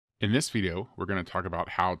In this video, we're going to talk about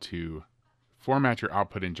how to format your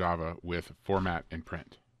output in Java with format and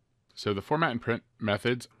print. So the format and print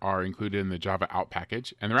methods are included in the Java out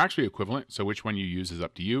package, and they're actually equivalent, so which one you use is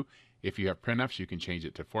up to you. If you have printfs, you can change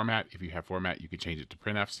it to format. If you have format, you can change it to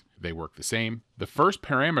printfs. They work the same. The first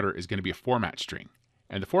parameter is going to be a format string,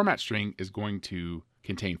 and the format string is going to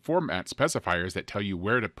contain format specifiers that tell you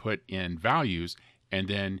where to put in values, and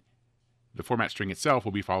then the format string itself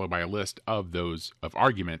will be followed by a list of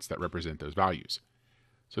arguments that represent those values.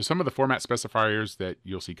 So some of the format specifiers that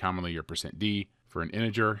you'll see commonly are %d for an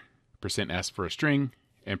integer, %s for a string,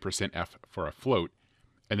 and %f for a float.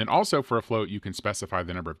 And then also for a float, you can specify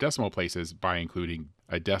the number of decimal places by including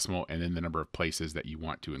a decimal and then the number of places that you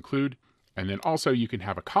want to include. And then also you can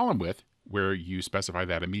have a column width where you specify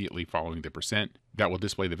that immediately following the % that will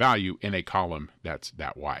display the value in a column that's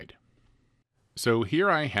that wide. So here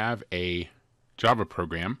I have a Java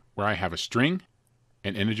program where I have a string,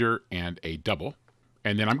 an integer, and a double.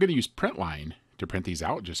 And then I'm going to use println to print these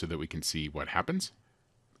out just so that we can see what happens.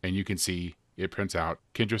 And you can see it prints out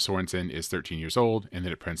Kendra Sorensen is 13 years old, and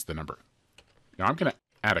then it prints the number. Now I'm going to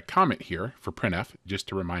add a comment here for printf just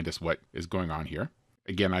to remind us what is going on here.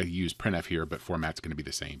 Again, I use printf here, but format's going to be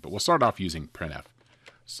the same. But we'll start off using printf.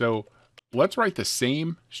 So let's write the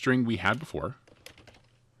same string we had before.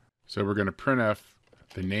 So we're going to printf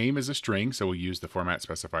the name is a string, so we'll use the format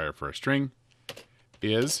specifier for a string.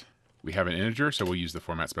 Is, we have an integer, so we'll use the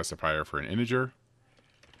format specifier for an integer.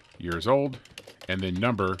 Years old, and then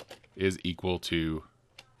number is equal to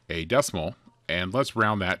a decimal, and let's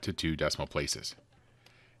round that to 2 decimal places.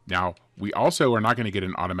 Now, we also are not going to get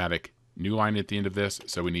an automatic new line at the end of this,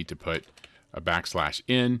 so we need to put a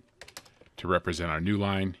 \n to represent our new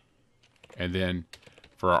line. And then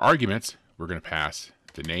for our arguments, we're going to pass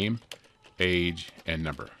the name, age, and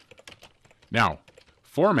number. Now,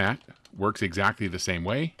 format works exactly the same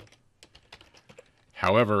way.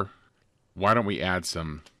 However, why don't we add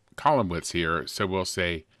some column widths here? So we'll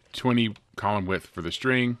say 20 column width for the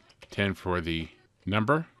string, 10 for the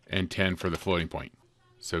number, and 10 for the floating point.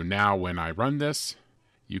 So now when I run this,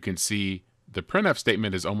 you can see the printf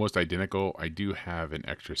statement is almost identical. I do have an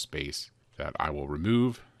extra space that I will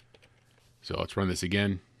remove. So let's run this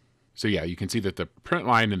again. So yeah, you can see that the print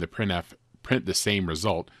line and the printf print the same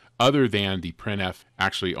result, other than the printf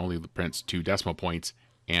actually only prints 2 decimal points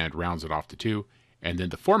and rounds it off to 2. And then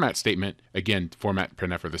the format statement, again, format and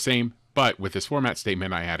printf are the same, but with this format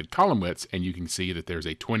statement, I added column widths, and you can see that there's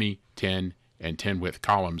a 20, 10, and 10 width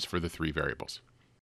columns for the 3 variables.